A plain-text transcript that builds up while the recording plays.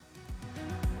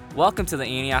Welcome to the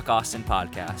Antioch Austin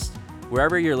podcast.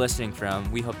 Wherever you're listening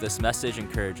from, we hope this message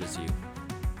encourages you.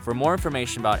 For more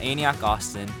information about Antioch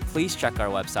Austin, please check our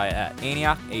website at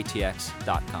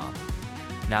antiochatx.com.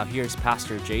 Now here's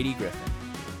Pastor J.D. Griffin.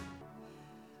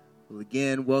 Well,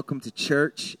 again, welcome to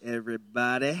church,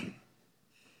 everybody.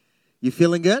 You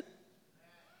feeling good?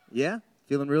 Yeah?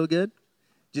 Feeling real good?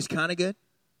 Just kind of good?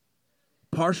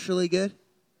 Partially good?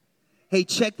 Hey,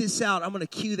 check this out. I'm going to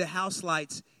cue the house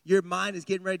lights. Your mind is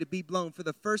getting ready to be blown. For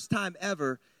the first time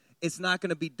ever, it's not going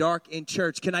to be dark in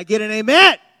church. Can I get an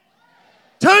amen?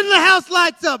 Turn the house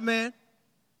lights up, man.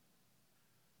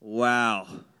 Wow.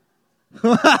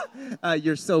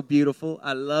 You're so beautiful.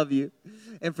 I love you.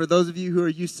 And for those of you who are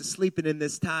used to sleeping in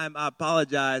this time, I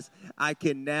apologize. I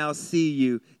can now see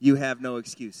you. You have no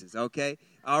excuses, okay?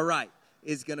 All right.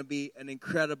 It's going to be an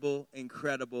incredible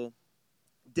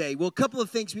day. Well, a couple of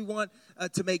things we want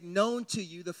to make known to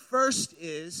you. The first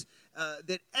is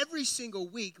that every single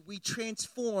week we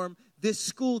transform this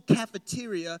school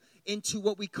cafeteria into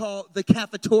what we call the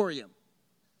cafetorium.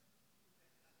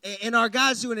 And our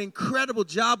guys do an incredible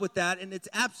job with that, and it's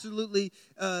absolutely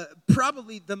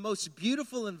probably the most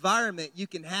beautiful environment you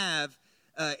can have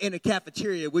in a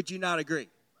cafeteria. Would you not agree?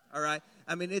 All right?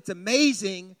 I mean, it's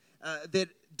amazing that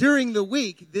during the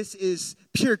week, this is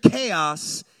pure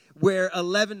chaos where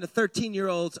 11 to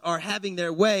 13-year-olds are having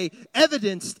their way,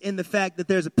 evidenced in the fact that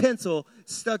there's a pencil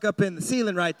stuck up in the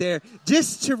ceiling right there,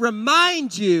 just to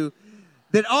remind you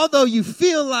that although you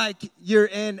feel like you're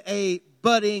in a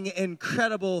budding,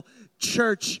 incredible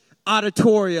church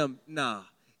auditorium, nah,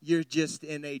 you're just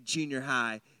in a junior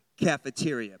high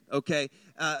cafeteria, okay?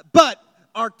 But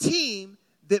our team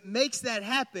that makes that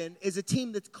happen is a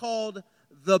team that's called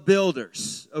the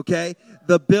Builders, okay?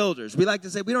 The Builders. We like to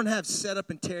say we don't have set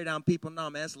up and tear down people. No,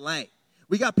 man, that's lame.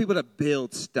 We got people to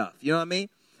build stuff, you know what I mean?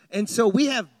 And so we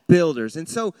have builders. And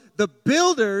so the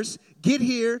builders get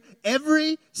here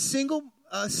every single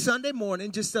Sunday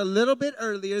morning, just a little bit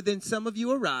earlier than some of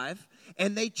you arrive,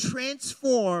 and they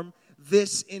transform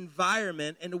this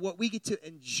environment into what we get to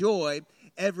enjoy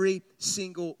every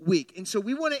single week. And so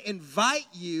we want to invite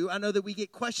you. I know that we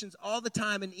get questions all the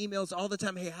time and emails all the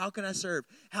time. Hey, how can I serve?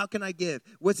 How can I give?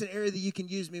 What's an area that you can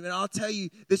use me? And I'll tell you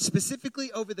that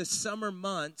specifically over the summer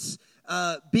months,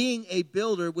 being a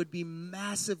builder would be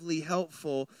massively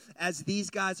helpful as these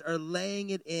guys are laying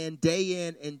it in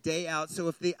and day out. So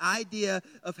if the idea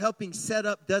of helping set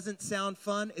up doesn't sound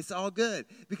fun, it's all good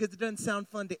because it doesn't sound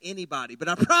fun to anybody. But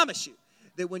I promise you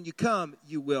that when you come,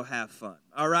 you will have fun,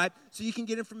 all right? So you can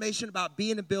get information about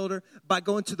being a builder by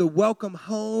going to the Welcome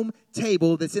Home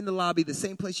table that's in the lobby, the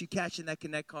same place you cash in that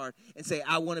Connect card, and say,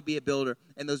 I want to be a builder,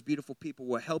 and those beautiful people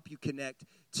will help you connect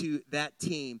to that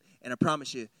team, and I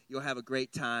promise you, you'll have a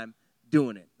great time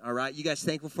doing it, all right? You guys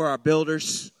thankful for our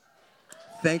builders?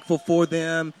 Thankful for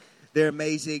them. They're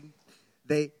amazing.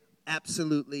 They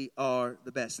absolutely are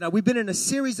the best. Now, we've been in a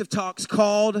series of talks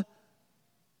called,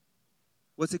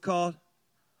 what's it called?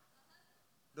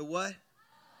 The what?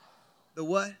 The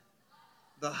what?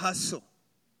 The hustle.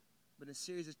 But in a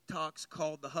series of talks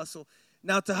called The Hustle.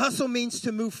 Now, to hustle means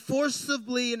to move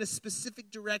forcibly in a specific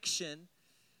direction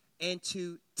and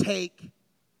to take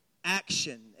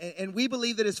action. And we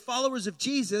believe that as followers of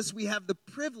Jesus, we have the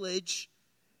privilege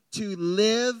to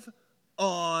live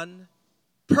on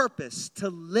purpose. To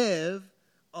live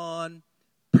on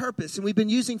purpose. And we've been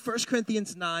using 1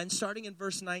 Corinthians 9, starting in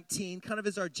verse 19, kind of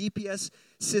as our GPS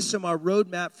system, our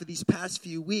roadmap for these past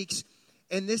few weeks.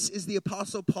 And this is the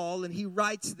Apostle Paul, and he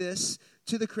writes this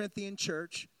to the Corinthian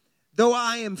church. Though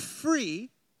I am free,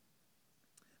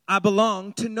 I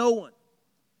belong to no one.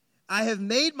 I have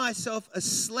made myself a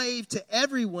slave to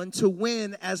everyone to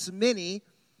win as many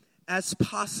as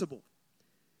possible.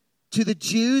 To the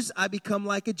Jews, I become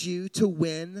like a Jew to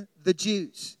win the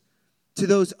Jews. To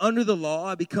those under the law,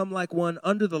 I become like one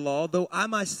under the law, though I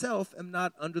myself am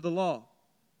not under the law.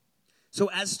 So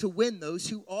as to win those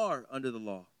who are under the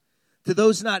law. To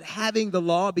those not having the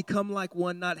law, I become like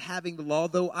one not having the law,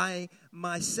 though I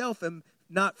myself am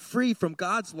not free from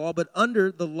God's law, but under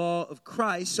the law of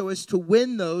Christ, so as to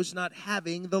win those not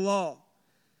having the law.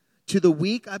 To the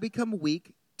weak, I become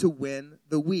weak to win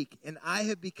the weak. And I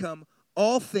have become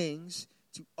all things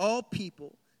to all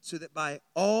people, so that by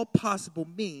all possible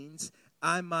means,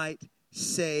 I might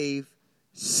save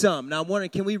some. Now, I'm wondering,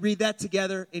 can we read that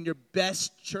together in your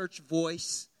best church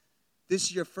voice? This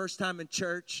is your first time in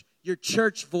church. Your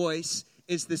church voice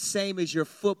is the same as your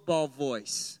football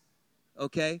voice,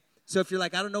 okay? So if you're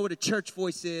like, I don't know what a church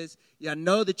voice is, yeah, I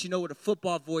know that you know what a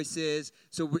football voice is,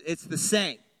 so it's the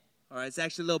same. All right, it's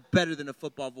actually a little better than a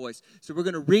football voice. So we're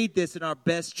going to read this in our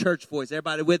best church voice.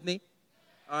 Everybody with me?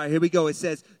 All right, here we go. It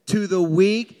says, to the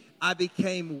weak, I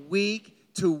became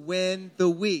weak to win the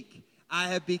weak. I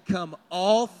have become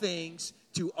all things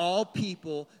to all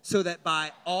people so that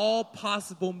by all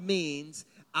possible means,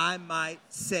 I might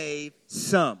save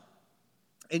some.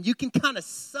 And you can kind of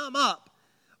sum up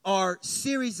our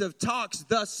series of talks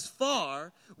thus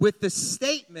far with the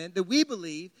statement that we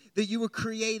believe that you were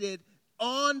created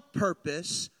on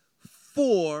purpose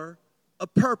for a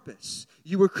purpose.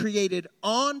 You were created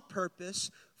on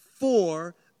purpose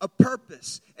for a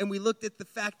purpose. And we looked at the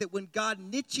fact that when God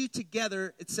knit you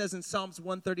together, it says in Psalms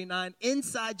 139,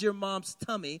 inside your mom's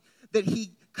tummy, that he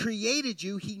created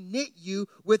you, he knit you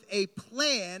with a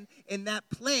plan, and that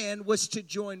plan was to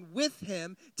join with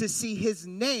him to see his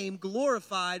name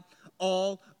glorified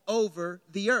all over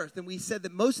the earth. And we said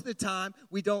that most of the time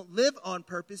we don't live on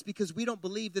purpose because we don't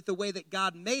believe that the way that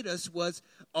God made us was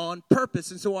on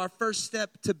purpose. And so our first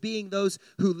step to being those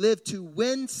who live to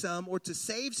win some or to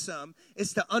save some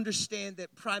is to understand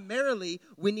that primarily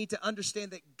we need to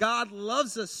understand that God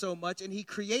loves us so much and he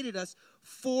created us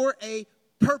for a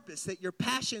purpose, that your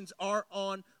passions are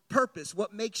on purpose.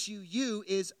 What makes you you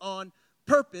is on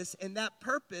purpose, and that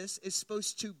purpose is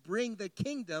supposed to bring the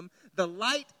kingdom, the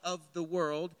light of the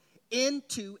world,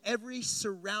 into every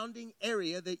surrounding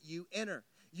area that you enter.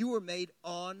 You were made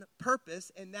on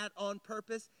purpose, and that on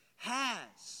purpose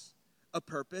has a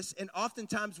purpose. And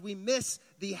oftentimes we miss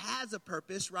the has a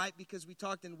purpose, right? Because we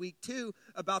talked in week 2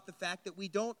 about the fact that we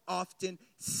don't often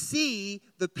see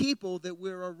the people that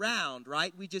we're around,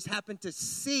 right? We just happen to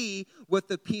see what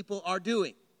the people are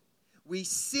doing. We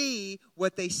see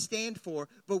what they stand for,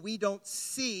 but we don't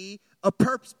see a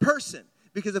person.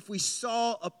 Because if we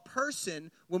saw a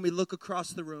person when we look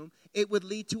across the room, it would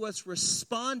lead to us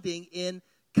responding in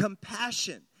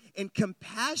compassion. And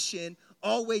compassion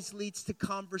always leads to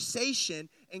conversation,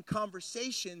 and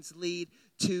conversations lead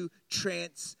to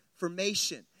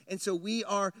transformation. And so we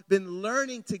are been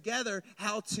learning together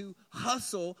how to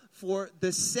hustle for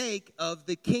the sake of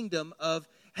the kingdom of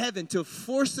heaven, to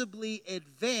forcibly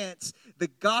advance the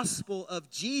gospel of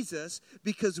Jesus,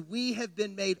 because we have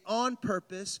been made on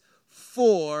purpose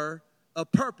for a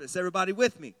purpose. Everybody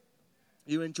with me?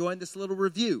 You enjoying this little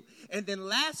review? And then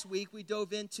last week we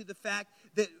dove into the fact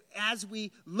that as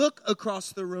we look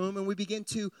across the room and we begin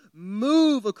to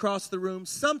move across the room,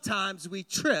 sometimes we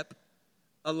trip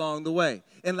along the way.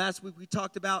 And last week we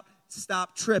talked about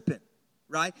stop tripping,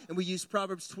 right? And we used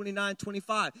Proverbs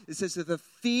 29:25. It says that the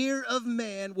fear of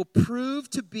man will prove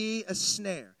to be a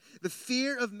snare. The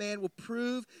fear of man will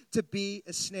prove to be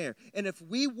a snare. And if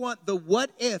we want the what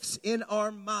ifs in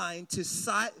our mind to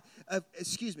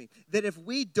that if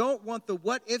we don't want the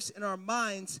what ifs in our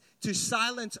minds to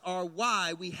silence our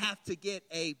why, we have to get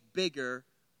a bigger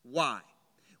why.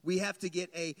 We have to get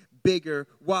a bigger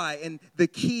why. And the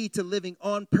key to living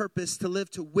on purpose, to live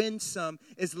to win some,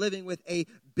 is living with a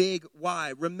big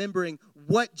why. Remembering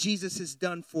what Jesus has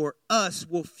done for us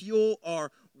will fuel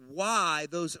our why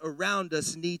those around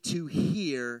us need to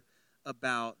hear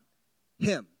about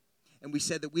him. And we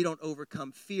said that we don't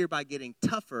overcome fear by getting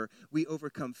tougher. We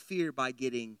overcome fear by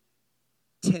getting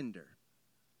tender.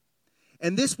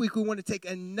 And this week we want to take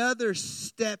another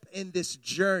step in this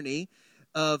journey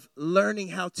of learning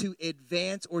how to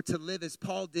advance or to live as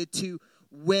Paul did, to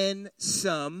win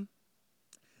some,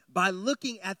 by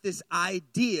looking at this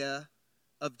idea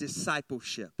of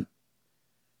discipleship.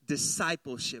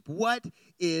 Discipleship. What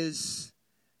is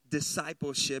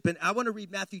discipleship? And I want to read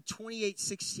Matthew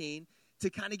 28:16 to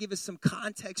kind of give us some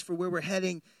context for where we're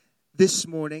heading this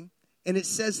morning. And it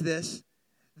says this: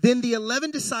 Then the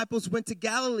 11 disciples went to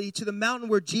Galilee, to the mountain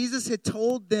where Jesus had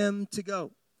told them to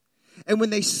go. And when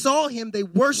they saw him, they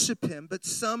worshiped him, but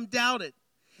some doubted.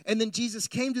 And then Jesus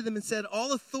came to them and said,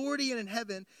 All authority in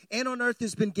heaven and on earth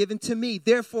has been given to me.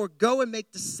 Therefore, go and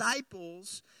make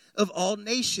disciples of all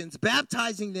nations,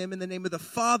 baptizing them in the name of the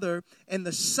Father and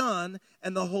the Son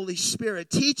and the Holy Spirit,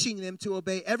 teaching them to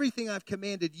obey everything I've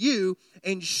commanded you,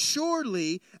 and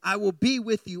surely I will be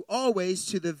with you always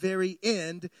to the very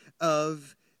end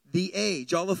of the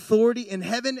age. All authority in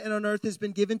heaven and on earth has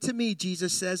been given to me,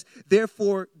 Jesus says.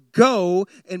 Therefore, go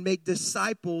and make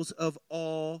disciples of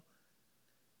all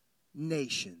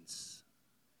nations.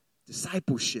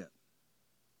 Discipleship.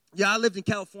 Yeah, I lived in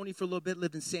California for a little bit,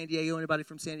 lived in San Diego. Anybody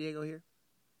from San Diego here?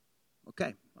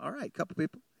 Okay, all right, a couple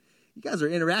people. You guys are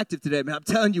interactive today, man. I'm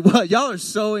telling you what, y'all are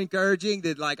so encouraging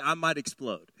that, like, I might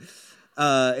explode.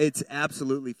 It's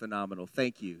absolutely phenomenal.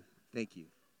 Thank you. Thank you.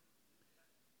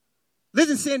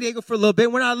 Lived in San Diego for a little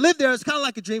bit. When I lived there, it's kind of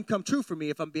like a dream come true for me,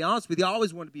 if I'm being honest with you. I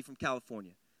always wanted to be from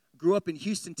California. Grew up in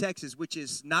Houston, Texas, which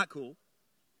is not cool.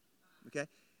 Okay?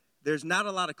 There's not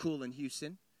a lot of cool in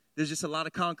Houston. There's just a lot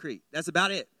of concrete. That's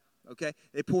about it. Okay,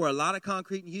 they pour a lot of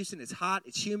concrete in Houston. It's hot,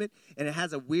 it's humid, and it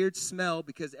has a weird smell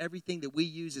because everything that we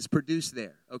use is produced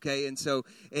there. Okay, and so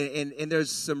and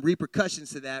there's some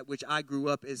repercussions to that, which I grew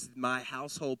up as my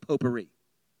household potpourri.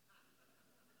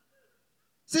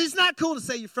 So it's not cool to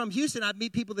say you're from Houston. I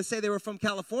meet people that say they were from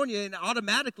California, and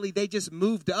automatically they just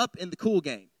moved up in the cool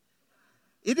game.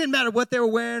 It didn't matter what they were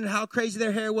wearing, how crazy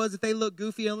their hair was, if they looked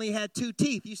goofy, only had 2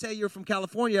 teeth. You say you're from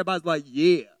California, everybody's like,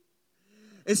 yeah.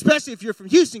 Especially if you're from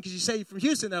Houston, because you say you're from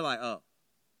Houston, they're like, oh,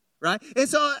 right? And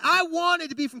so I wanted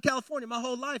to be from California my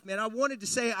whole life, man. I wanted to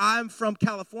say I'm from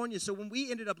California. So when we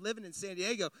ended up living in San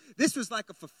Diego, this was like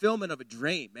a fulfillment of a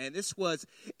dream, man. This was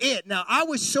it. Now, I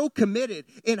was so committed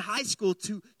in high school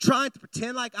to trying to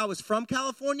pretend like I was from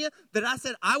California that I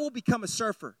said I will become a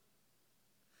surfer.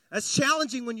 That's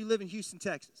challenging when you live in Houston,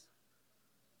 Texas.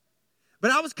 But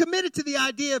I was committed to the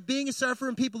idea of being a surfer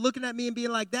and people looking at me and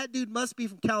being like, that dude must be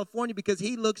from California because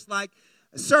he looks like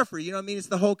a surfer. You know what I mean? It's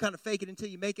the whole kind of fake it until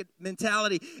you make it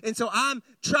mentality. And so I'm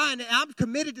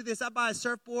committed to this. I buy a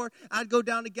surfboard. I'd go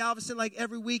down to Galveston like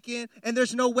every weekend, and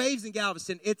there's no waves in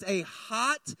Galveston. It's a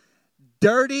hot,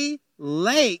 dirty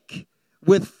lake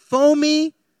with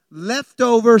foamy,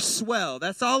 leftover swell.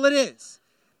 That's all it is.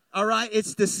 All right?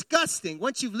 It's disgusting.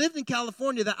 Once you've lived in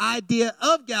California, the idea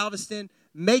of Galveston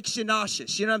makes you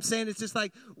nauseous. You know what I'm saying? It's just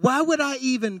like, why would I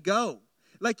even go?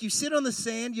 Like, you sit on the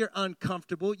sand, you're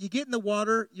uncomfortable. You get in the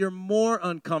water, you're more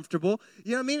uncomfortable.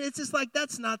 You know what I mean? It's just like,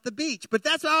 that's not the beach. But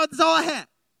that's all I had.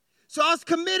 So I was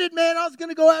committed, man. I was going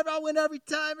to go I went every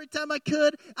time I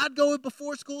could. I'd go in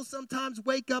before school sometimes,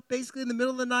 wake up basically in the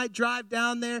middle of the night, drive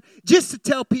down there just to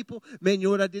tell people, man, you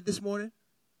know what I did this morning?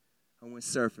 I went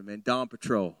surfing, man. Dawn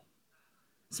Patrol.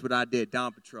 That's what I did,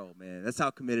 Dawn Patrol, man. That's how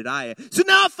committed I am. So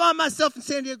now I find myself in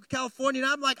San Diego, California,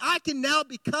 and I'm like, I can now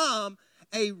become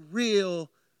a real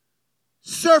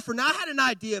surfer. Now, I had an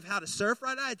idea of how to surf,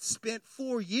 right? I had spent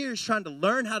 4 years trying to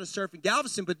learn how to surf in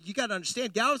Galveston, but you got to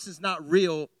understand, Galveston's not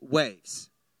real waves.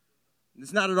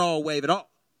 It's not at all a wave at all.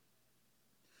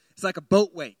 It's like a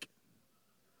boat wake.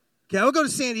 Okay, I'll go to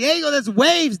San Diego, there's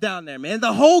waves down there, man.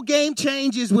 The whole game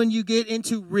changes when you get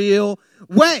into real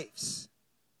waves.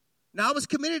 Now, I was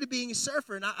committed to being a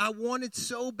surfer, and I wanted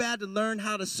so bad to learn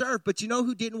how to surf, but you know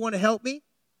who didn't want to help me?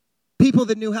 People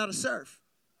that knew how to surf.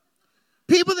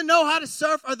 People that know how to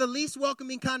surf are the least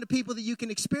welcoming kind of people that you can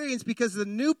experience because the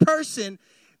new person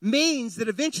means that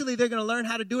eventually they're going to learn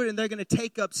how to do it and they're going to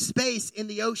take up space in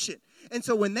the ocean. And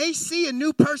so when they see a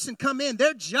new person come in,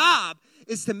 their job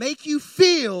is to make you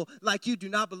feel like you do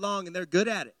not belong, and they're good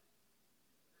at it.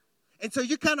 And so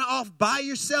you're kind of off by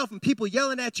yourself and people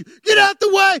yelling at you, get out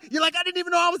the way. You're like, I didn't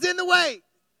even know I was in the way.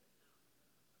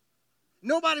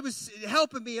 Nobody was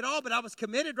helping me at all, but I was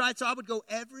committed, right? So I would go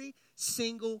every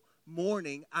single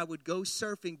morning. I would go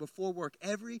surfing before work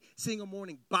every single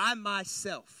morning by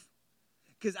myself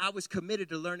because I was committed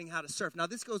to learning how to surf. Now,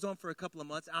 this goes on for a couple of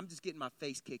months. I'm just getting my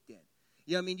face kicked in.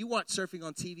 You know what I mean? You watch surfing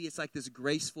on TV. It's like this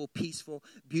graceful, peaceful,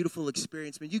 beautiful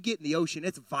experience. Man, you get in the ocean,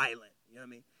 it's violent. You know what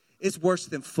I mean? It's worse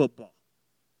than football.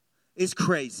 It's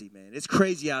crazy, man. It's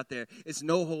crazy out there. It's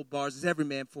no hold bars. It's every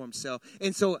man for himself.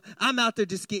 And so I'm out there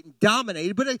just getting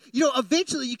dominated. But,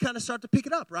 eventually you kind of start to pick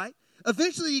it up, right?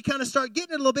 Eventually you kind of start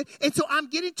getting it a little bit. And so I'm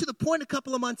getting to the point a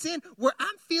couple of months in where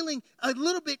I'm feeling a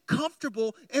little bit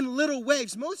comfortable in little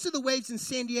waves. Most of the waves in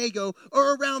San Diego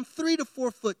are around 3 to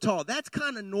 4 foot tall. That's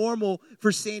kind of normal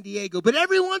for San Diego. But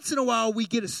every once in a while we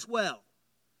get a swell.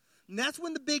 And that's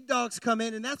when the big dogs come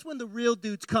in, and that's when the real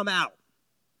dudes come out.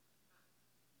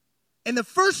 And the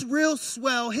first real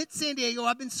swell hit San Diego.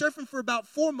 I've been surfing for about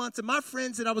 4 months, and my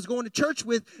friends that I was going to church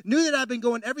with knew that I've been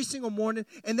going every single morning,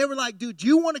 and they were like, dude, do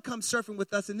you want to come surfing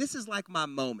with us? And this is like my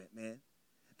moment, man.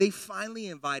 They finally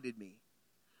invited me.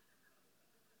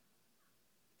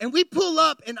 And we pull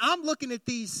up, and I'm looking at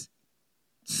these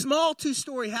small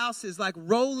 2-story houses like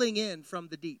rolling in from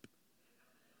the deep.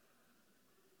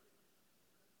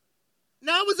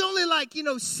 Now, it was only like,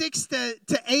 6 to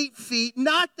 8 feet,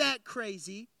 not that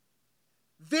crazy.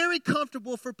 Very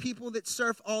comfortable for people that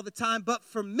surf all the time. But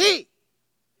for me,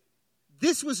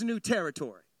 this was new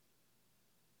territory.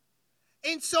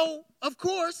 And so, of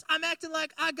course, I'm acting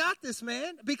like I got this,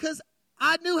 man, because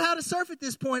I knew how to surf at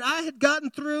this point. I had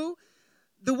gotten through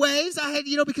the waves. I had,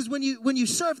 because when you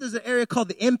surf, there's an area called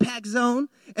the impact zone,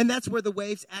 and that's where the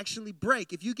waves actually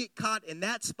break. If you get caught in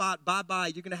that spot, bye-bye,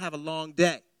 you're going to have a long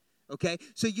day. Okay,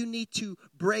 so you need to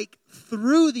break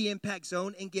through the impact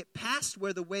zone and get past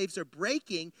where the waves are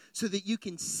breaking so that you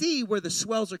can see where the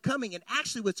swells are coming. And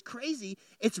actually what's crazy,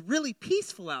 it's really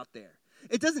peaceful out there.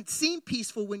 It doesn't seem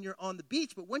peaceful when you're on the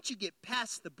beach, but once you get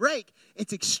past the break,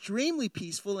 it's extremely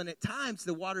peaceful, and at times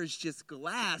the water is just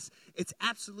glass. It's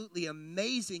absolutely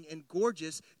amazing and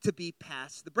gorgeous to be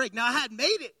past the break. Now, I had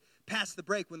made it past the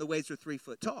break when the waves were 3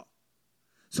 foot tall.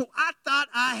 So I thought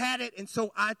I had it, and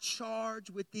so I charge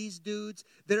with these dudes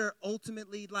that are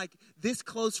ultimately like this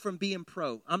close from being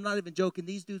pro. I'm not even joking.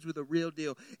 These dudes were the real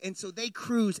deal. And so they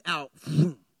cruise out,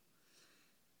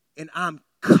 and I'm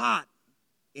caught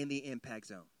in the impact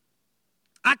zone.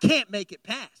 I can't make it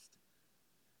past.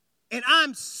 And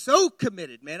I'm so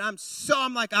committed, man. I'm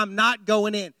like, I'm not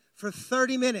going in for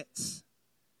 30 minutes.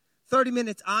 30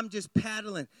 minutes, I'm just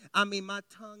paddling. I mean, my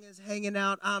tongue is hanging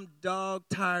out. I'm dog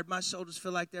tired. My shoulders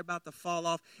feel like they're about to fall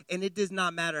off. And it does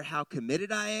not matter how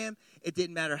committed I am. It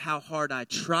didn't matter how hard I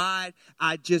tried.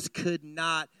 I just could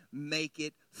not make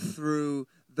it through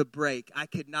the break. I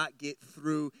could not get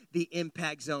through the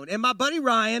impact zone. And my buddy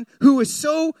Ryan, who was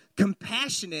so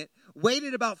compassionate,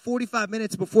 waited about 45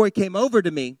 minutes before he came over to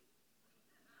me.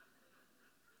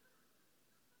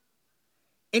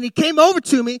 And he came over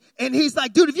to me, and he's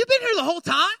like, dude, have you been here the whole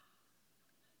time?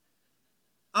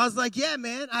 I was like, yeah,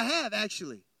 man, I have,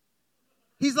 actually.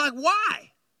 He's like,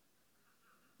 why?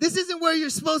 This isn't where you're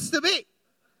supposed to be.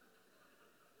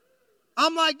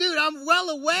 I'm like, dude, I'm well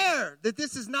aware that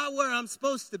this is not where I'm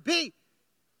supposed to be,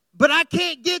 but I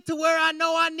can't get to where I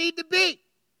know I need to be.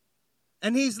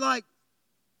 And he's like,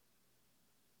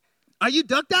 are you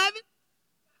duck diving?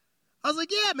 I was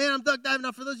like, yeah, man, I'm duck diving.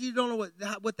 Now, for those of you who don't know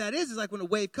what that is like when a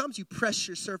wave comes, you press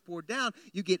your surfboard down,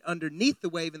 you get underneath the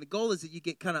wave, and the goal is that you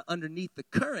get kind of underneath the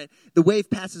current. The wave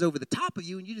passes over the top of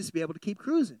you, and you just be able to keep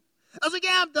cruising. I was like,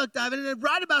 yeah, I'm duck diving. And then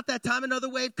right about that time, another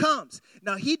wave comes.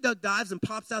 Now, he duck dives and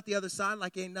pops out the other side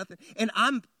like ain't nothing. And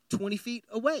I'm 20 feet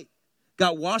away.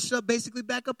 Got washed up, basically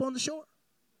back up on the shore.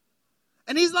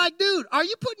 And he's like, dude, are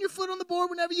you putting your foot on the board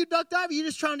whenever you duck dive, or are you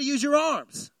just trying to use your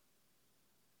arms?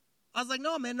 I was like,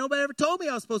 no, man, nobody ever told me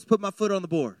I was supposed to put my foot on the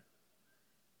board.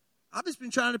 I've just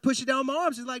been trying to push it down my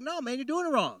arms. He's like, no, man, you're doing it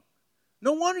wrong.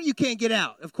 No wonder you can't get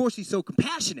out. Of course, he's so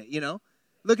compassionate,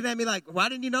 looking at me like, why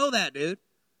didn't you know that, dude?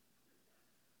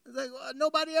 I was like, well,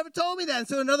 nobody ever told me that. And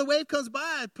so another wave comes by,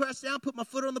 I press down, put my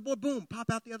foot on the board, boom,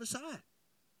 pop out the other side.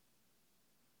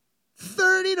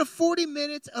 30 to 40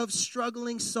 minutes of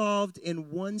struggling solved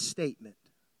in one statement.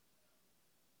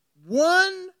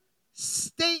 One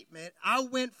statement. I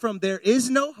went from there is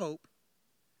no hope,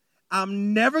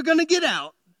 I'm never going to get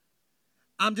out,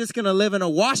 I'm just going to live in a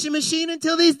washing machine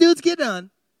until these dudes get done,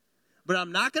 but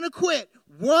I'm not going to quit.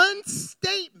 One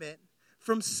statement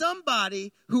from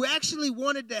somebody who actually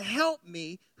wanted to help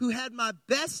me, who had my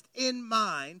best in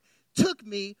mind, took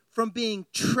me from being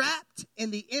trapped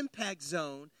in the impact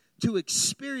zone to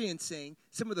experiencing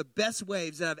some of the best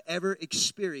waves that I've ever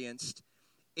experienced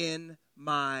in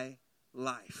my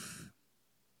life.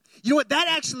 You know what? That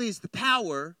actually is the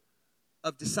power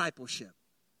of discipleship.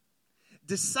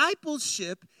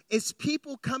 Discipleship is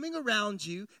people coming around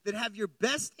you that have your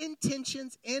best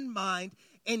intentions in mind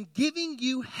and giving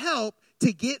you help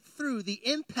to get through the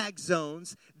impact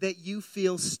zones that you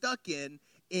feel stuck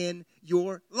in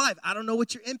your life. I don't know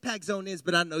what your impact zone is,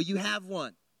 but I know you have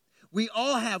one. We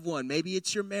all have one. Maybe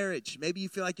it's your marriage. Maybe you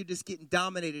feel like you're just getting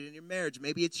dominated in your marriage.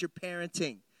 Maybe it's your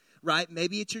parenting, right?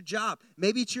 Maybe it's your job.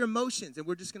 Maybe it's your emotions. And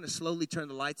we're just going to slowly turn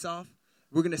the lights off.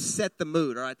 We're going to set the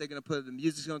mood, all right? They're going to put, the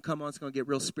music's going to come on. It's going to get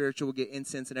real spiritual. We'll get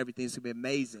incense and everything. It's going to be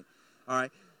amazing, all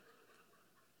right?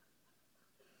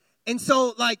 And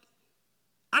so, I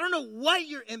don't know what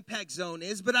your impact zone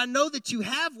is, but I know that you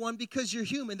have one because you're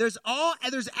human. There's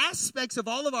aspects of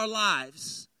all of our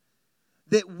lives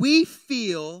that we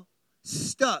feel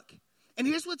stuck. And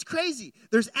here's what's crazy.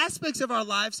 There's aspects of our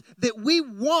lives that we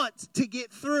want to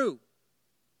get through.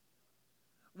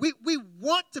 We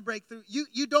want to break through.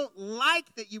 You don't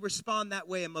like that you respond that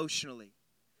way emotionally.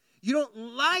 You don't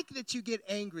like that you get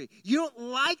angry. You don't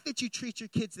like that you treat your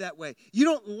kids that way. You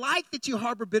don't like that you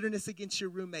harbor bitterness against your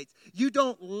roommates. You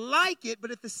don't like it, but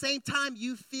at the same time,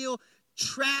 you feel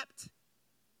trapped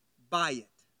by it.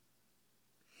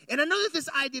 And I know that this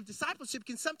idea of discipleship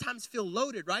can sometimes feel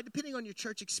loaded, right? Depending on your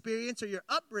church experience or your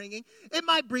upbringing, it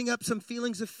might bring up some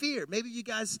feelings of fear. Maybe you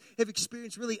guys have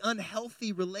experienced really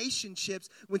unhealthy relationships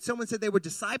when someone said they were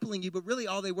discipling you, but really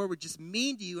all they were just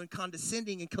mean to you and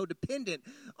condescending and codependent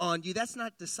on you. That's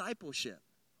not discipleship.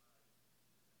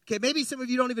 Okay, maybe some of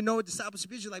you don't even know what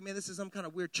discipleship is. You're like, man, this is some kind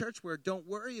of weird church word. Don't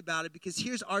worry about it, because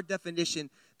here's our definition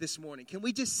this morning. Can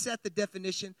we just set the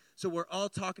definition so we're all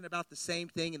talking about the same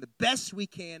thing, and the best we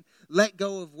can let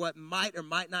go of what might or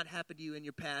might not happen to you in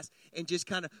your past and just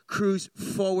kind of cruise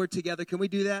forward together? Can we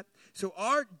do that? So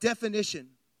our definition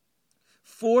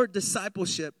for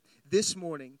discipleship this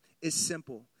morning is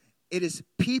simple. It is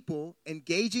people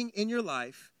engaging in your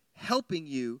life, helping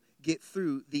you get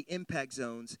through the impact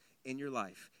zones in your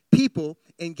life. People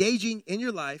engaging in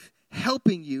your life,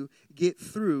 helping you get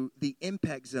through the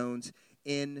impact zones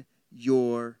in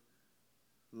your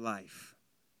life.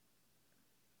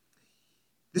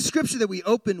 The scripture that we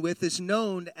open with is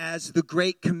known as the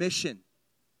Great Commission.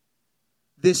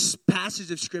 This passage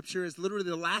of scripture is literally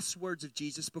the last words of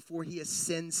Jesus before he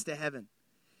ascends to heaven.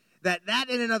 That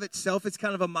in and of itself is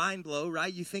kind of a mind blow,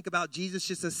 right? You think about Jesus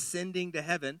just ascending to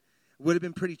heaven. Would have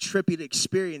been pretty trippy to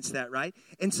experience that, right?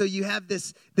 And so you have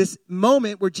this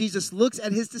moment where Jesus looks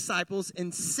at his disciples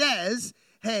and says,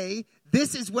 hey,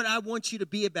 this is what I want you to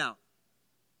be about.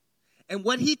 And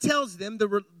what he tells them,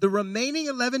 the remaining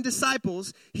 11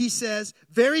 disciples, he says,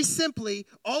 very simply,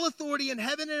 all authority in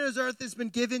heaven and on earth has been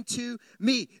given to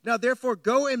me. Now, therefore,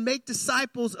 go and make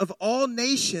disciples of all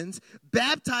nations,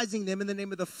 baptizing them in the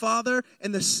name of the Father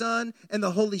and the Son and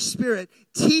the Holy Spirit,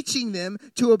 teaching them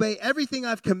to obey everything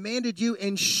I've commanded you,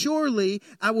 and surely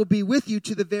I will be with you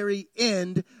to the very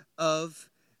end of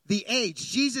the age.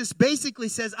 Jesus basically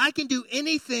says, I can do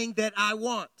anything that I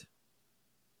want.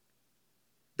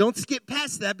 Don't skip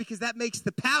past that, because that makes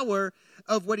the power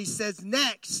of what he says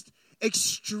next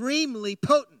extremely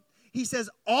potent. He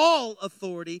says all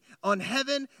authority on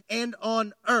heaven and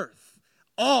on earth.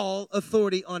 All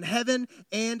authority on heaven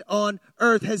and on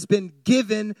earth has been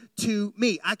given to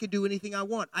me. I can do anything I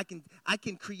want. I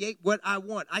can create what I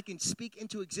want. I can speak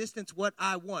into existence what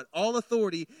I want. All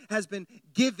authority has been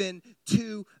given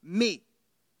to me.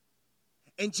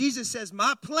 And Jesus says,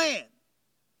 my plan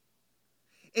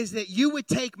is that you would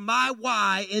take my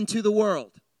why into the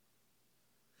world.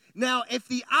 Now, if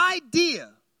the idea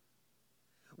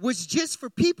was just for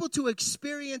people to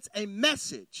experience a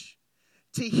message,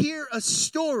 to hear a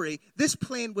story, this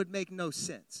plan would make no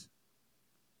sense.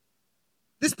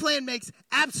 This plan makes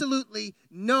absolutely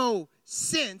no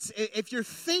sense if you're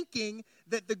thinking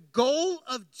that the goal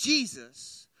of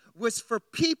Jesus was for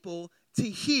people to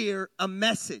hear a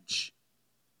message,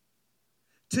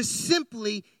 to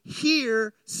simply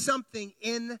hear something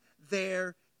in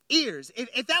their ears.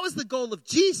 If that was the goal of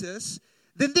Jesus,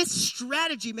 then this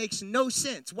strategy makes no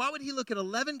sense. Why would he look at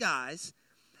 11 guys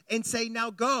and say,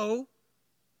 now go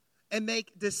and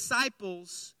make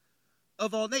disciples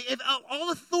of all nations? If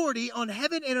all authority on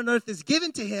heaven and on earth is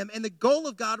given to him, and the goal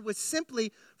of God was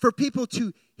simply for people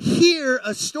to hear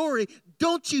a story,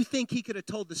 don't you think he could have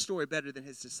told the story better than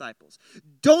his disciples?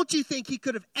 Don't you think he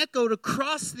could have echoed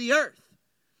across the earth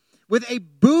with a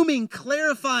booming,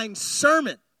 clarifying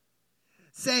sermon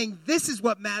saying, this is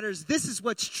what matters, this is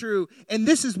what's true, and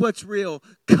this is what's real.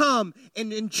 Come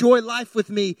and enjoy life with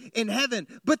me in heaven.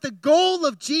 But the goal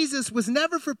of Jesus was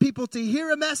never for people to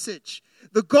hear a message.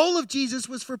 The goal of Jesus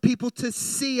was for people to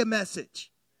see a message.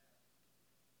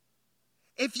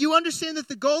 If you understand that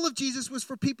the goal of Jesus was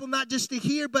for people not just to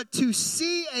hear, but to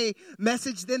see a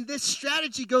message, then this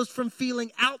strategy goes from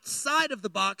feeling outside of the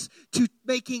box to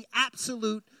making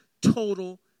absolute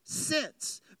total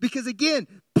sense. Because again,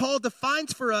 Paul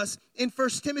defines for us in 1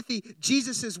 Timothy,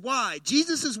 Jesus' why.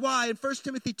 Jesus' why in 1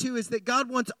 Timothy 2 is that God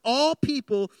wants all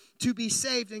people to be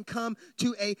saved and come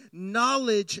to a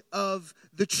knowledge of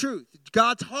the truth.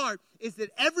 God's heart is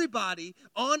that everybody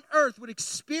on earth would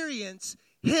experience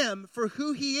him for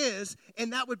who he is,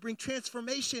 and that would bring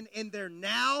transformation in their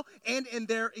now and in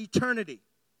their eternity.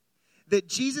 That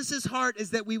Jesus' heart is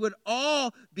that we would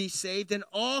all be saved and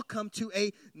all come to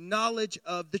a knowledge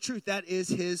of the truth. That is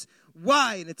his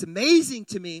why. And it's amazing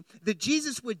to me that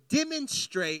Jesus would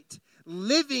demonstrate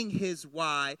living his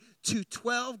why to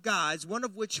 12 guys, one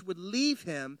of which would leave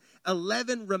him,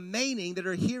 11 remaining that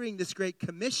are hearing this great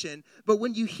commission. But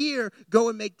when you hear, go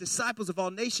and make disciples of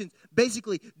all nations,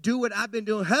 basically do what I've been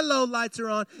doing. Hello, lights are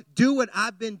on. Do what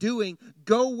I've been doing.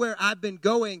 Go where I've been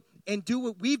going. And do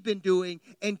what we've been doing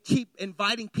and keep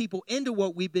inviting people into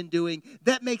what we've been doing.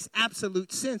 That makes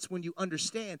absolute sense when you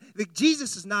understand that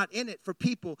Jesus is not in it for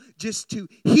people just to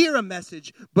hear a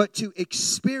message, but to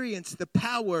experience the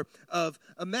power of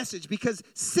a message. Because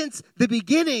since the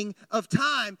beginning of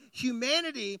time,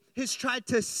 humanity has tried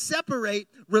to separate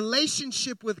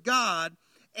relationship with God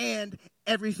and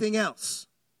everything else.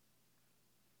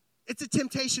 It's a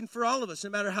temptation for all of us, no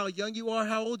matter how young you are,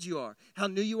 how old you are, how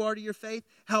new you are to your faith,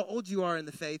 how old you are in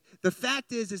the faith. The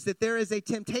fact is that there is a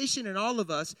temptation in all of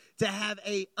us to have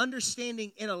a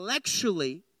understanding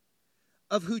intellectually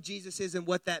of who Jesus is and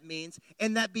what that means,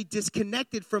 and that be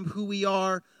disconnected from who we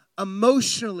are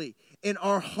emotionally, in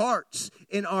our hearts,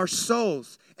 in our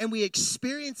souls. And we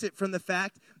experience it from the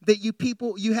fact that you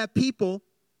have people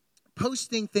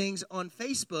posting things on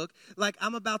Facebook like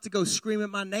I'm about to go scream at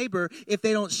my neighbor if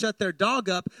they don't shut their dog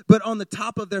up, but on the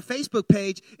top of their Facebook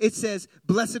page, it says,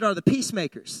 "Blessed are the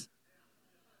peacemakers."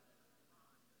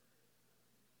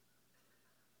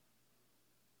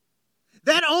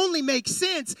 That only makes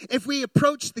sense if we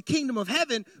approach the kingdom of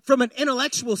heaven from an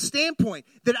intellectual standpoint,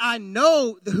 that I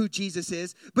know who Jesus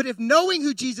is. But if knowing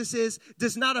who Jesus is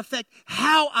does not affect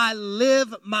how I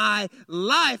live my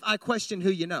life, I question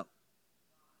who you know.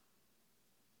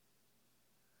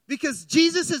 Because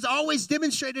Jesus has always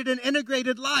demonstrated an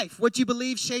integrated life. What you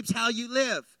believe shapes how you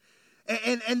live.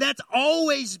 And that's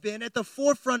always been at the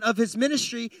forefront of his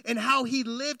ministry and how he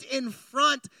lived in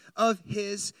front of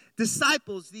his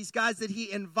disciples, these guys that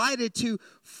he invited to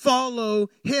follow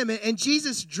him. And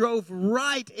Jesus drove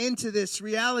right into this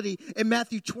reality in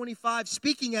Matthew 25,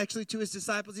 speaking actually to his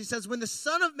disciples. He says, "When the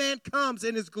Son of Man comes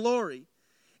in his glory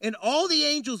and all the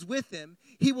angels with him,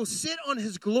 he will sit on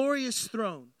his glorious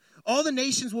throne. All the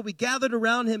nations will be gathered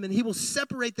around him, and he will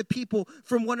separate the people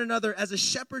from one another as a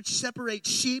shepherd separates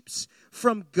sheep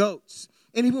from goats.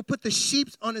 And he will put the sheep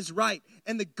on his right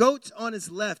and the goats on his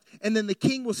left. And then the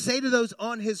king will say to those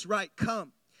on his right,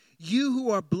 'Come, you who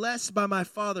are blessed by my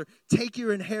Father, take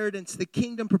your inheritance, the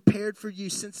kingdom prepared for you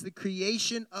since the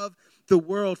creation of the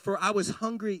world. For I was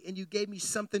hungry, and you gave me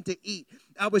something to eat.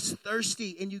 I was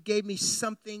thirsty, and you gave me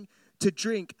something to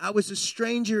drink. I was a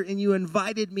stranger, and you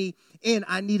invited me in.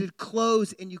 I needed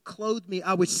clothes, and you clothed me.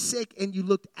 I was sick, and you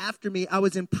looked after me. I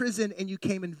was in prison, and you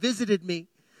came and visited me.'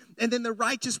 And then the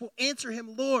righteous will answer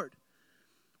him, 'Lord,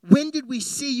 when did we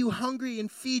see you hungry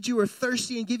and feed you, or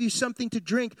thirsty and give you something to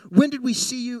drink? When did we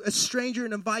see you a stranger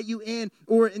and invite you in,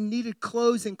 or in needed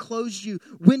clothes and clothed you?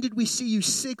 When did we see you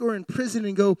sick or in prison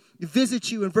and go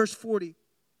visit you?' In verse 40,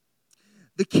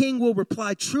 the king will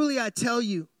reply, 'Truly I tell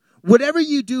you, whatever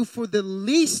you do for the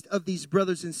least of these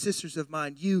brothers and sisters of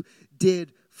mine, you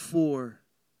did for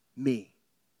me.'"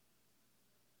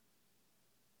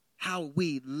 How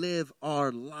we live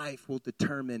our life will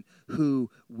determine who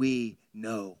we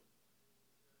know.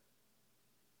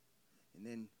 And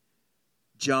then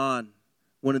John,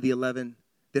 one of the 11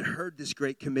 that heard this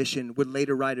great commission, would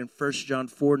later write in 1 John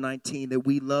 4:19 that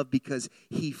we love because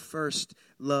he first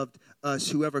loved us.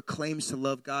 Whoever claims to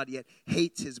love God yet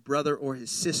hates his brother or his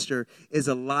sister is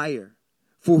a liar.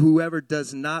 For whoever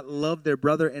does not love their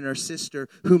brother and or sister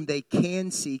whom they can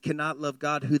see cannot love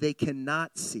God who they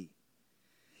cannot see.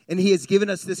 And he has given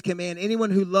us this command: anyone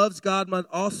who loves God must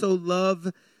also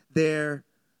love their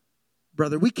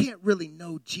brother. We can't really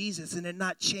know Jesus and it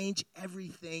not change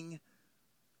everything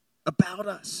about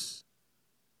us.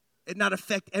 It not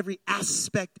affect every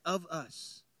aspect of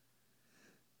us.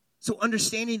 So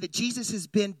understanding that Jesus has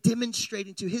been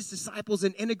demonstrating to his disciples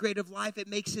an integrative life, it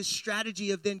makes his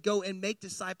strategy of then go and make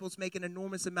disciples make an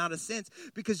enormous amount of sense,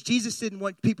 because Jesus didn't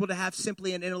want people to have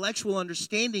simply an intellectual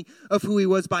understanding of who he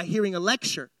was by hearing a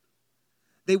lecture.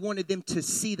 They wanted them to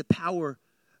see the power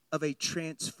of a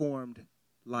transformed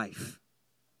life.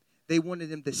 They wanted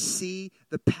them to see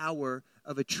the power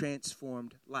of a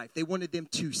transformed life. They wanted them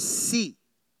to see,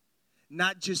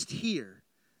 not just hear,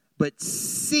 but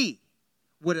see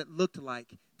what it looked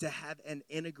like to have an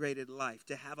integrated life,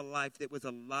 to have a life that was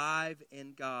alive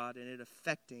in God and it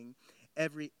affecting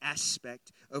every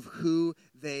aspect of who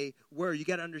they were. You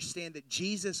got to understand that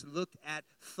Jesus looked at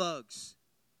thugs,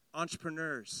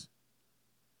 entrepreneurs,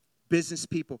 business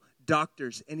people,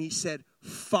 doctors, and he said,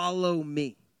 "Follow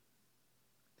me."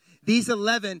 These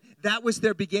 11, that was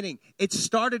their beginning. It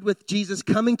started with Jesus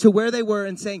coming to where they were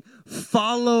and saying,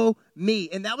 "Follow me."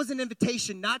 And that was an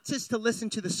invitation not just to listen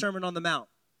to the Sermon on the Mount.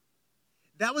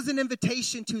 That was an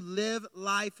invitation to live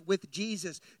life with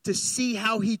Jesus, to see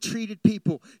how he treated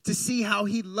people, to see how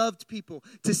he loved people,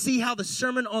 to see how the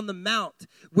Sermon on the Mount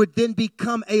would then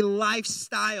become a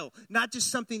lifestyle, not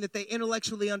just something that they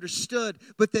intellectually understood,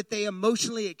 but that they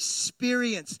emotionally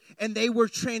experienced, and they were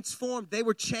transformed, they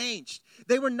were changed.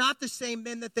 They were not the same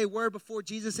men that they were before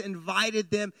Jesus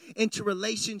invited them into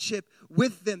relationship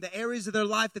with them. The areas of their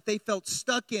life that they felt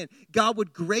stuck in, God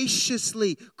would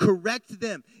graciously correct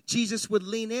them. Jesus would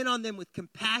lean in on them with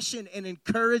compassion and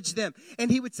encourage them. And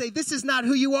he would say, "This is not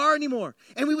who you are anymore."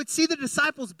 And we would see the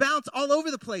disciples bounce all over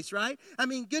the place, right? I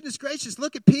mean, goodness gracious,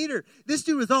 look at Peter. This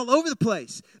dude was all over the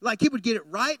place. Like, he would get it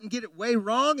right and get it way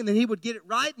wrong, and then he would get it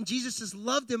right. And Jesus just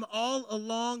loved him all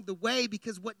along the way,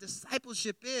 because what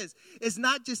discipleship is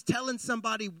not just telling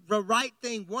somebody the right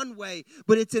thing one way,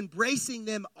 but it's embracing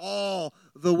them all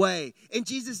the way. And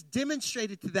Jesus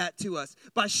demonstrated that to us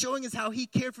by showing us how he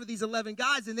cared for these 11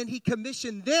 guys, and then he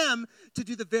commissioned them to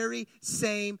do the very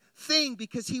same thing,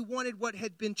 because he wanted what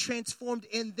had been transformed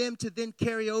in them to then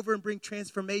carry over and bring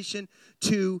transformation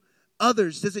to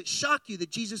others? Does it shock you that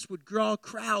Jesus would draw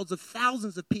crowds of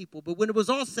thousands of people, but when it was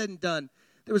all said and done,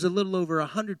 there was a little over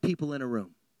 100 people in a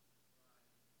room?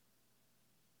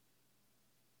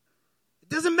 It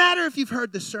doesn't matter if you've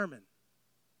heard the sermon.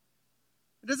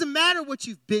 It doesn't matter what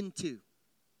you've been to.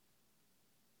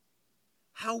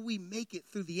 How we make it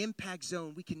through the impact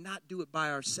zone, we cannot do it by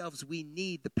ourselves. We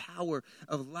need the power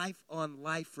of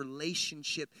life-on-life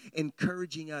relationship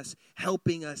encouraging us,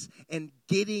 helping us, and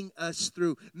getting us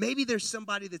through. Maybe there's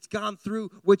somebody that's gone through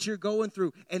what you're going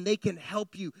through, and they can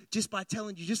help you just by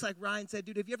telling you, just like Ryan said,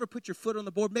 dude, have you ever put your foot on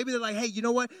the board? Maybe they're like, hey, you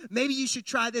know what? Maybe you should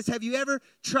try this. Have you ever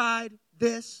tried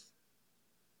this?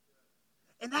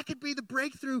 And that could be the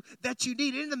breakthrough that you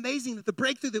need. Isn't it amazing that the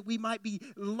breakthrough that we might be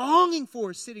longing for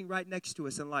is sitting right next to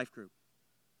us in Life Group?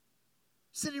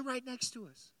 Sitting right next to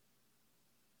us.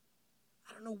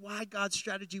 I don't know why God's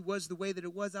strategy was the way that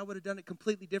it was. I would have done it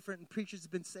completely different, and preachers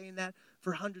have been saying that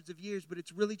for hundreds of years, but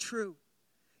it's really true.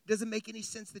 It doesn't make any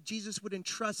sense that Jesus would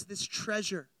entrust this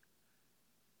treasure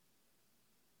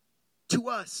to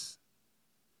us.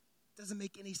 It doesn't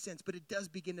make any sense, but it does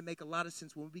begin to make a lot of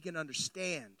sense when we begin to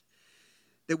understand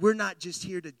that we're not just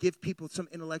here to give people some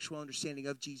intellectual understanding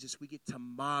of Jesus. We get to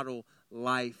model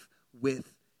life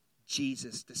with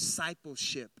Jesus.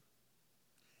 Discipleship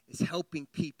is helping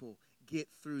people get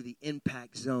through the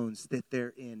impact zones that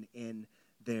they're in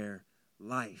their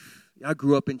life. I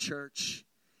grew up in church,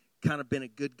 kind of been a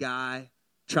good guy,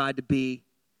 tried to be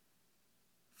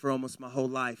for almost my whole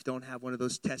life. Don't have one of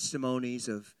those testimonies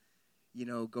of,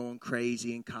 going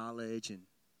crazy in college and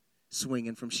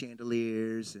swinging from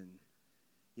chandeliers and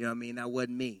that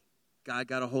wasn't me. God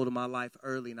got a hold of my life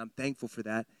early, and I'm thankful for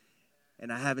that.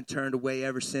 And I haven't turned away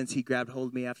ever since. He grabbed hold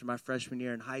of me after my freshman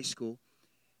year in high school.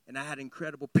 And I had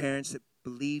incredible parents that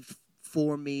believed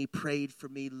for me, prayed for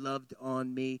me, loved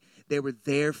on me. They were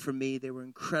there for me. They were an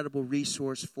incredible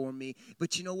resource for me.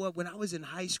 But you know what? When I was in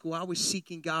high school, I was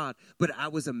seeking God, but I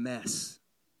was a mess.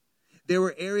 There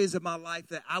were areas of my life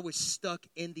that I was stuck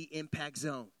in the impact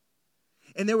zone.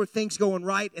 And there were things going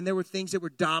right, and there were things that were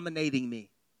dominating me.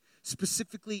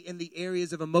 Specifically in the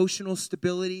areas of emotional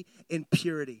stability and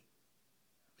purity.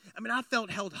 I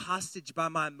felt held hostage by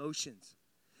my emotions.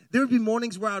 There would be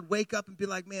mornings where I'd wake up and be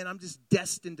like, man, I'm just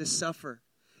destined to suffer.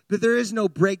 But there is no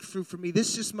breakthrough for me.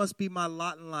 This just must be my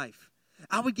lot in life.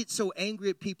 I would get so angry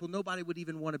at people, nobody would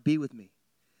even want to be with me.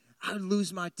 I would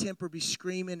lose my temper, be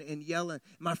screaming and yelling.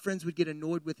 My friends would get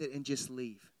annoyed with it and just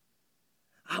leave.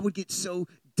 I would get so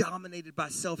dominated by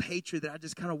self-hatred that I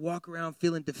just kind of walk around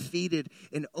feeling defeated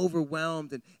and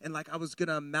overwhelmed and like I was going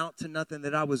to amount to nothing,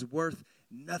 that I was worth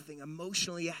nothing.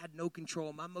 Emotionally, I had no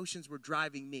control. My emotions were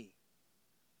driving me.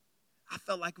 I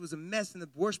felt like it was a mess, and the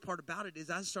worst part about it is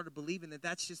I started believing that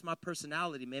that's just my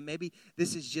personality, man. Maybe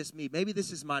this is just me. Maybe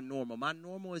this is my normal. My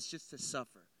normal is just to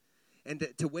suffer. And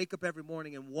to wake up every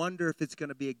morning and wonder if it's going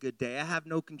to be a good day. I have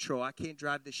no control. I can't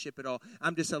drive this ship at all.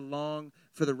 I'm just along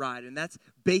for the ride. And that's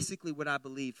basically what I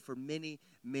believed for many,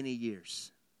 many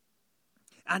years.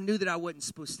 I knew that I wasn't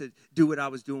supposed to do what I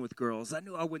was doing with girls. I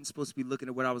knew I wasn't supposed to be looking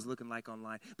at what I was looking like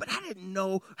online. But I didn't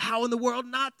know how in the world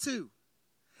not to.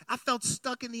 I felt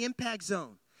stuck in the impact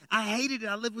zone. I hated it.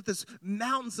 I lived with this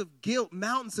mountains of guilt,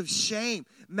 mountains of shame,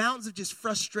 mountains of just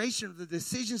frustration of the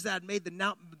decisions that I'd made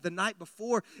the night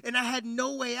before. And I had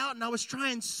no way out, and I was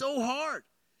trying so hard.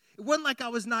 It wasn't like I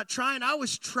was not trying. I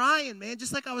was trying, man.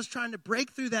 Just like I was trying to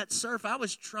break through that surf, I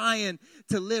was trying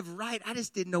to live right. I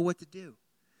just didn't know what to do.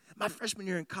 My freshman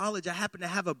year in college, I happened to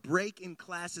have a break in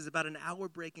classes, about an hour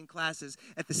break in classes,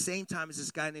 at the same time as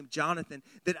this guy named Jonathan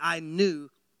that I knew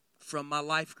from my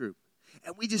life group.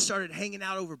 And we just started hanging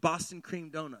out over Boston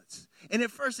cream donuts. And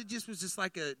at first, it just was just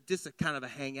a kind of a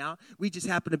hangout. We just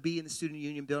happened to be in the student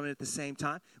union building at the same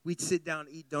time. We'd sit down,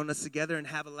 eat donuts together, and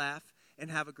have a laugh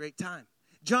and have a great time.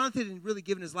 Jonathan had really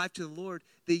given his life to the Lord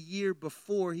the year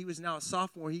before. He was now a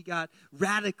sophomore. He got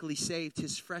radically saved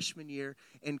his freshman year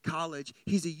in college.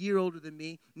 He's a year older than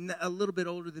me, a little bit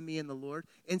older than me in the Lord.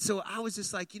 And so I was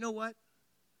just like, you know what?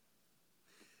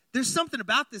 There's something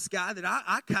about this guy that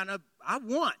I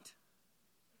want.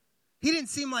 He didn't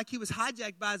seem like he was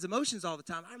hijacked by his emotions all the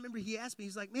time. I remember he asked me,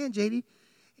 he's like, man, JD,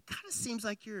 it kind of seems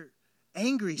like you're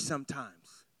angry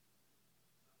sometimes.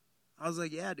 I was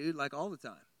like, yeah, dude, like all the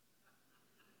time.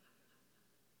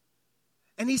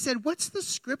 And he said, what's the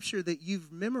scripture that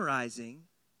you've memorizing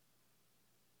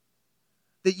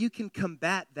that you can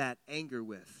combat that anger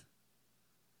with?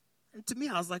 And to me,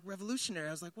 I was like revolutionary.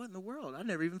 I was like, what in the world? I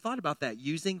never even thought about that.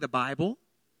 Using the Bible?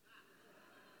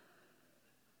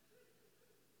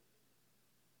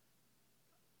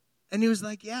 And he was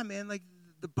like, yeah, man, like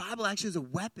the Bible actually is a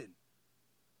weapon.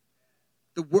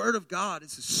 The Word of God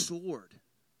is a sword.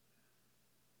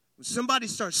 When somebody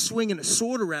starts swinging a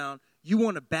sword around, you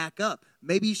want to back up.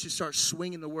 Maybe you should start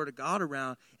swinging the word of God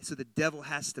around, and so the devil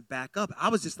has to back up. I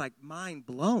was just like mind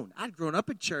blown. I'd grown up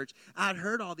in church. I'd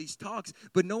heard all these talks,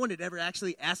 but no one had ever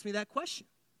actually asked me that question.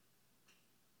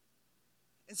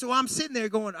 And so I'm sitting there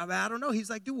going, I don't know.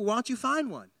 He's like, dude, well, why don't you find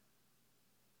one?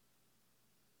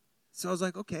 So I was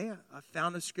like, okay, I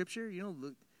found a scripture. You know,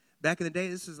 look, back in the day,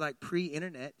 this was like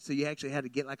pre-internet, so you actually had to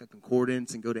get like a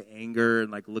concordance and go to Anger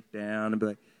and like look down and be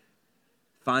like,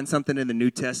 find something in the New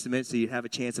Testament so you'd have a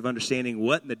chance of understanding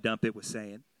what in the dump it was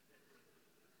saying.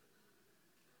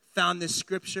 Found this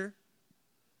scripture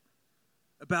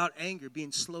about anger,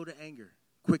 being slow to anger,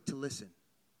 quick to listen.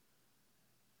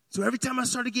 So every time I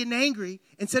started getting angry,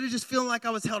 instead of just feeling like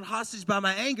I was held hostage by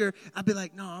my anger, I'd be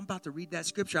like, no, I'm about to read that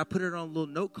scripture. I put it on a little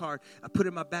note card. I put it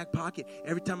in my back pocket.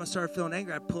 Every time I started feeling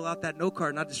angry, I'd pull out that note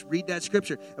card and I'd just read that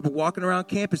scripture. I'd be walking around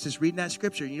campus just reading that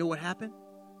scripture. You know what happened?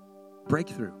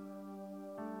 Breakthrough.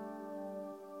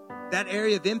 That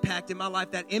area of impact in my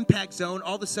life, that impact zone,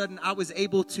 all of a sudden I was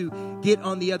able to get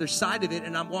on the other side of it,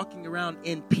 and I'm walking around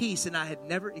in peace, and I had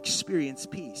never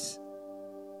experienced peace.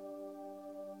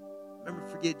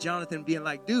 Forget Jonathan being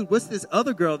like, dude, what's this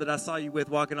other girl that I saw you with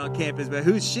walking on campus, but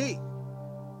who's she?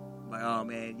 I'm like, oh,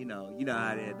 man, you know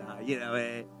how it is,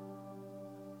 man.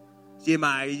 She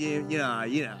my, you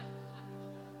know.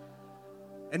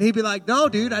 And he'd be like, no,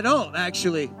 dude, I don't,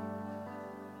 actually.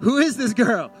 Who is this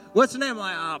girl? What's her name? I'm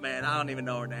like, oh, man, I don't even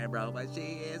know her name, bro, but she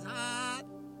is hot.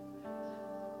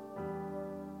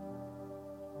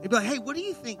 He'd be like, hey, what do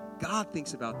you think God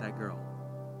thinks about that girl?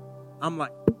 I'm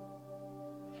like,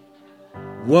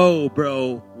 whoa,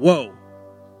 bro, whoa.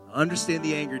 I understand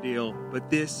the anger deal, but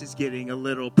this is getting a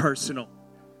little personal.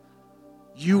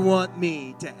 You want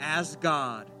me to ask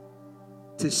God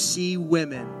to see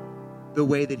women the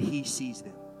way that he sees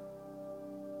them.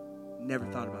 Never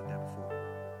thought about that before.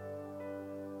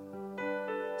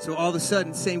 So all of a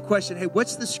sudden, same question. Hey,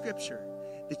 what's the scripture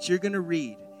that you're going to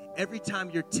read every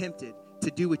time you're tempted to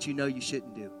do what you know you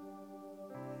shouldn't do?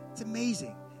 It's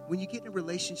amazing. When you get in a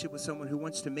relationship with someone who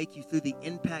wants to make you through the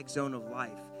impact zone of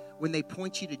life, when they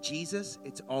point you to Jesus,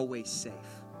 it's always safe.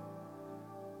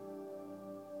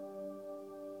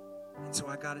 And so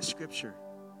I got a scripture.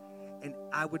 And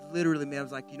I would literally, man, I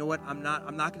was like, you know what? I'm not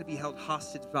going to be held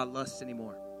hostage by lust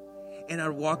anymore. And I'd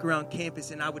walk around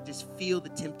campus and I would just feel the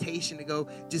temptation to go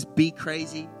just be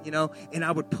crazy, and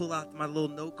I would pull out my little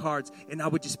note cards and I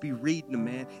would just be reading them,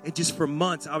 man. And just for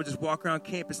months, I would just walk around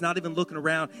campus, not even looking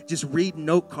around, just reading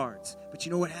note cards. But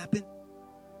you know what happened?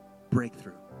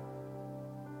 Breakthrough.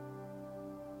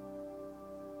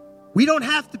 We don't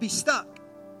have to be stuck.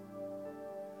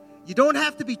 You don't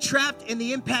have to be trapped in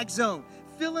the impact zone.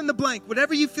 Fill in the blank.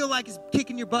 Whatever you feel like is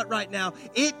kicking your butt right now,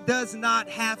 it does not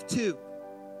have to.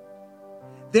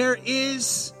 There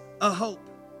is a hope.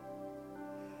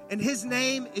 And his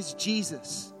name is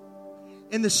Jesus.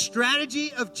 And the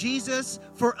strategy of Jesus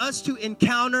for us to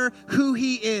encounter who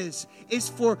he is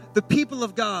for the people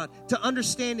of God to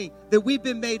understanding that we've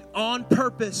been made on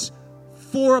purpose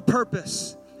for a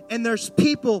purpose. And there's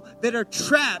people that are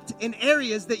trapped in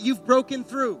areas that you've broken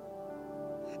through.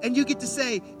 And you get to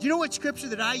say, do you know what scripture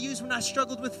that I used when I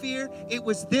struggled with fear? It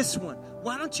was this one.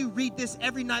 Why don't you read this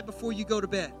every night before you go to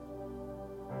bed?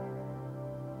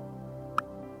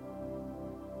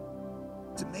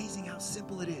 It's amazing how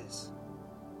simple it is.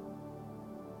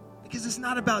 Because it's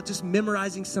not about just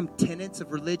memorizing some tenets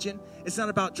of religion. It's not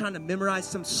about trying to memorize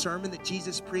some sermon that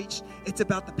Jesus preached. It's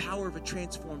about the power of a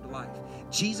transformed life.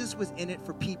 Jesus was in it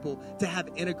for people to have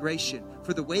integration,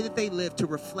 for the way that they lived to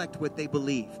reflect what they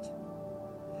believed.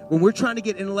 When we're trying to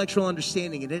get intellectual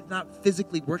understanding and it's not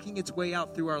physically working its way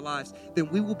out through our lives, then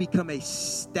we will become a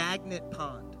stagnant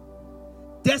pond,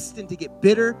 destined to get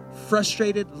bitter,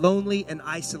 frustrated, lonely, and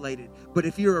isolated. But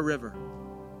if you're a river,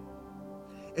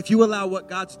 if you allow what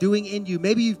God's doing in you,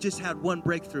 maybe you've just had one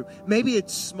breakthrough. Maybe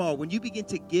it's small. When you begin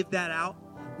to give that out,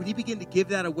 when you begin to give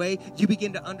that away, you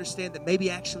begin to understand that maybe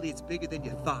actually it's bigger than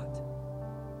you thought.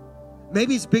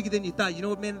 Maybe it's bigger than you thought. You know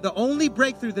what, man? The only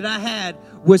breakthrough that I had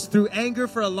was through anger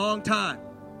for a long time.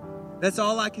 That's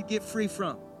all I could get free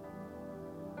from.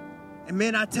 And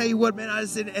man, I tell you what, man,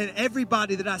 and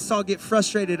everybody that I saw get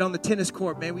frustrated on the tennis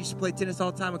court, man, we used to play tennis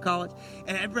all the time in college.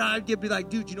 And everybody would be like,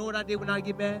 dude, you know what I did when I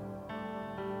get mad?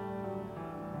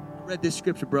 I read this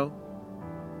scripture, bro.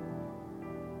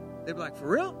 They'd be like, for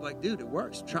real? I'm like, dude, it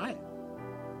works. Try it.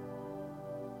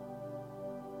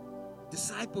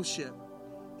 Discipleship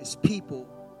is people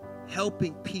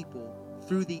helping people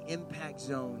through the impact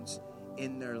zones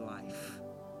in their life.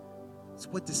 It's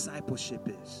what discipleship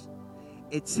is.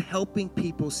 It's helping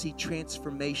people see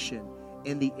transformation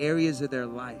in the areas of their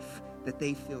life that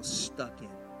they feel stuck in.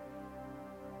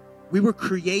 We were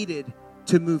created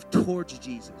to move towards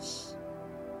Jesus.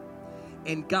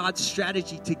 And God's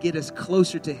strategy to get us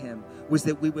closer to him was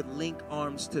that we would link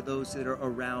arms to those that are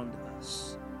around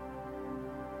us.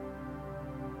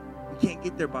 We can't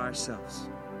get there by ourselves.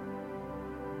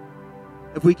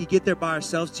 If we could get there by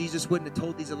ourselves, Jesus wouldn't have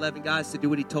told these 11 guys to do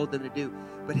what he told them to do.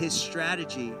 But his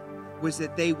strategy was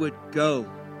that they would go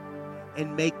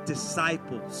and make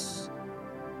disciples,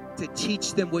 to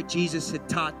teach them what Jesus had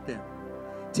taught them,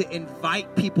 to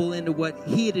invite people into what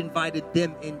he had invited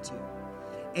them into,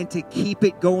 and to keep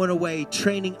it going away,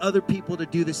 training other people to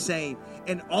do the same.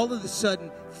 And all of a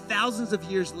sudden, thousands of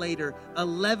years later,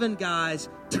 11 guys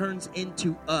turns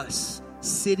into us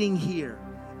sitting here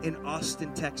in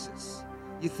Austin, Texas.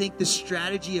 You think the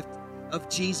strategy of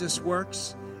Jesus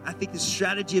works? I think the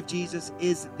strategy of Jesus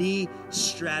is the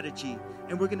strategy.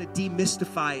 And we're going to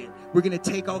demystify it. We're going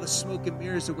to take all the smoke and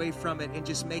mirrors away from it and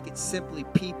just make it simply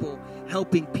people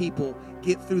helping people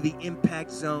get through the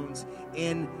impact zones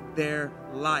in their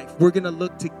life. We're going to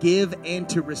look to give and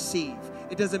to receive.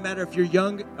 It doesn't matter if you're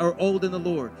young or old in the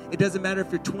Lord. It doesn't matter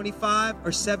if you're 25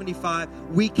 or 75.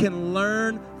 We can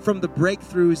learn from the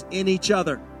breakthroughs in each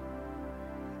other.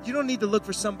 You don't need to look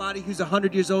for somebody who's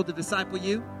 100 years old to disciple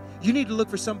you. You need to look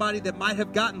for somebody that might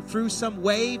have gotten through some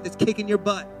wave that's kicking your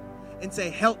butt and say,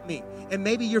 help me. And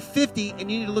maybe you're 50 and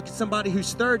you need to look at somebody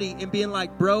who's 30 and being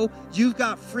like, bro, you've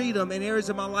got freedom in areas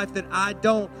of my life that I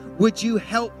don't. Would you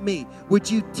help me? Would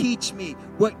you teach me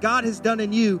what God has done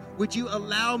in you? Would you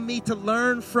allow me to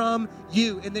learn from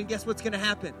you? And then guess what's going to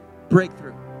happen?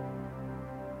 Breakthrough.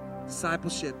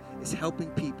 Discipleship is helping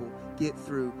people get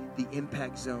through the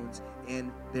impact zones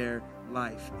in their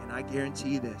life. And I guarantee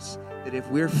you this, that if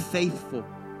we're faithful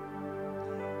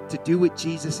to do what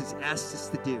Jesus has asked us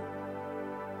to do,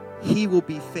 he will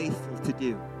be faithful to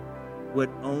do what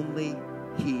only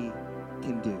he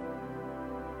can do.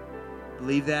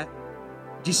 Believe that?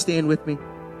 Would you stand with me?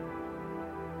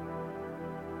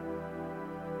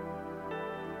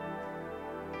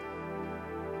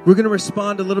 We're going to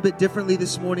respond a little bit differently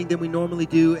this morning than we normally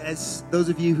do. As those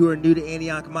of you who are new to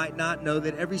Antioch might not know,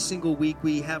 that every single week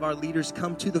we have our leaders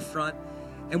come to the front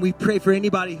and we pray for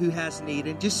anybody who has need.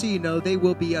 And just so you know, they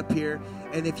will be up here.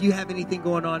 And if you have anything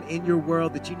going on in your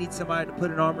world that you need somebody to put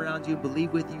an arm around you and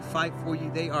believe with you, fight for you,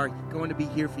 they are going to be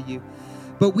here for you.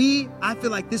 But I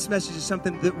feel like this message is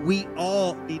something that we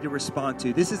all need to respond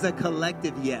to. This is a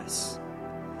collective yes.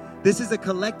 This is a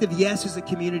collective yes as a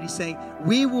community saying,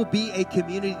 we will be a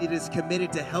community that is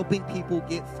committed to helping people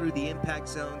get through the impact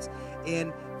zones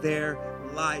in their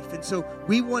life. And so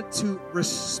we want to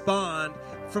respond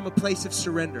from a place of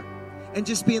surrender and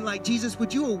just being like, Jesus,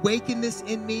 would you awaken this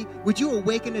in me? Would you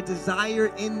awaken a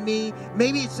desire in me?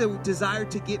 Maybe it's a desire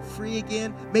to get free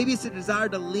again. Maybe it's a desire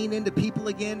to lean into people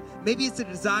again. Maybe it's a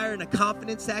desire and a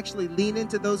confidence to actually lean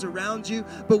into those around you.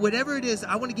 But whatever it is,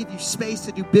 I want to give you space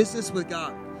to do business with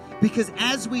God. Because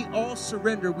as we all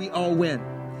surrender, we all win.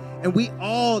 And we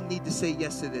all need to say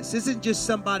yes to this. This isn't just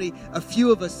a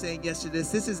few of us saying yes to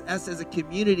this. This is us as a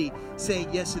community saying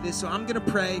yes to this. So I'm going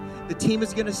to pray. The team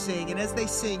is going to sing. And as they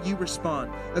sing, you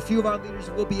respond. A few of our leaders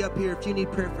will be up here if you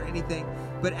need prayer for anything.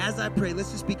 But as I pray,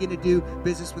 let's just begin to do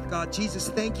business with God. Jesus,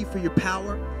 thank you for your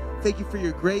power. Thank you for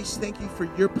your grace. Thank you for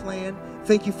your plan.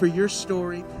 Thank you for your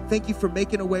story. Thank you for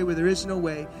making a way where there is no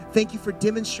way. Thank you for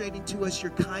demonstrating to us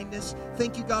your kindness.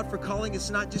 Thank you, God, for calling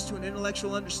us not just to an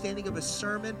intellectual understanding of a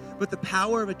sermon, but the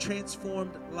power of a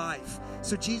transformed life.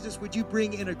 So, Jesus, would you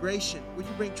bring integration? Would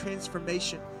you bring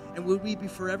transformation? And would we be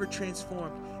forever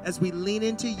transformed as we lean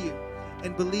into you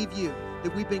and believe you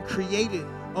that we've been created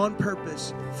on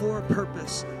purpose, for a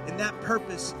purpose, and that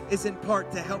purpose is in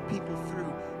part to help people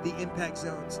through the impact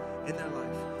zones in their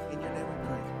life. In your name we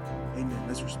pray. Amen.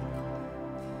 Let's respond.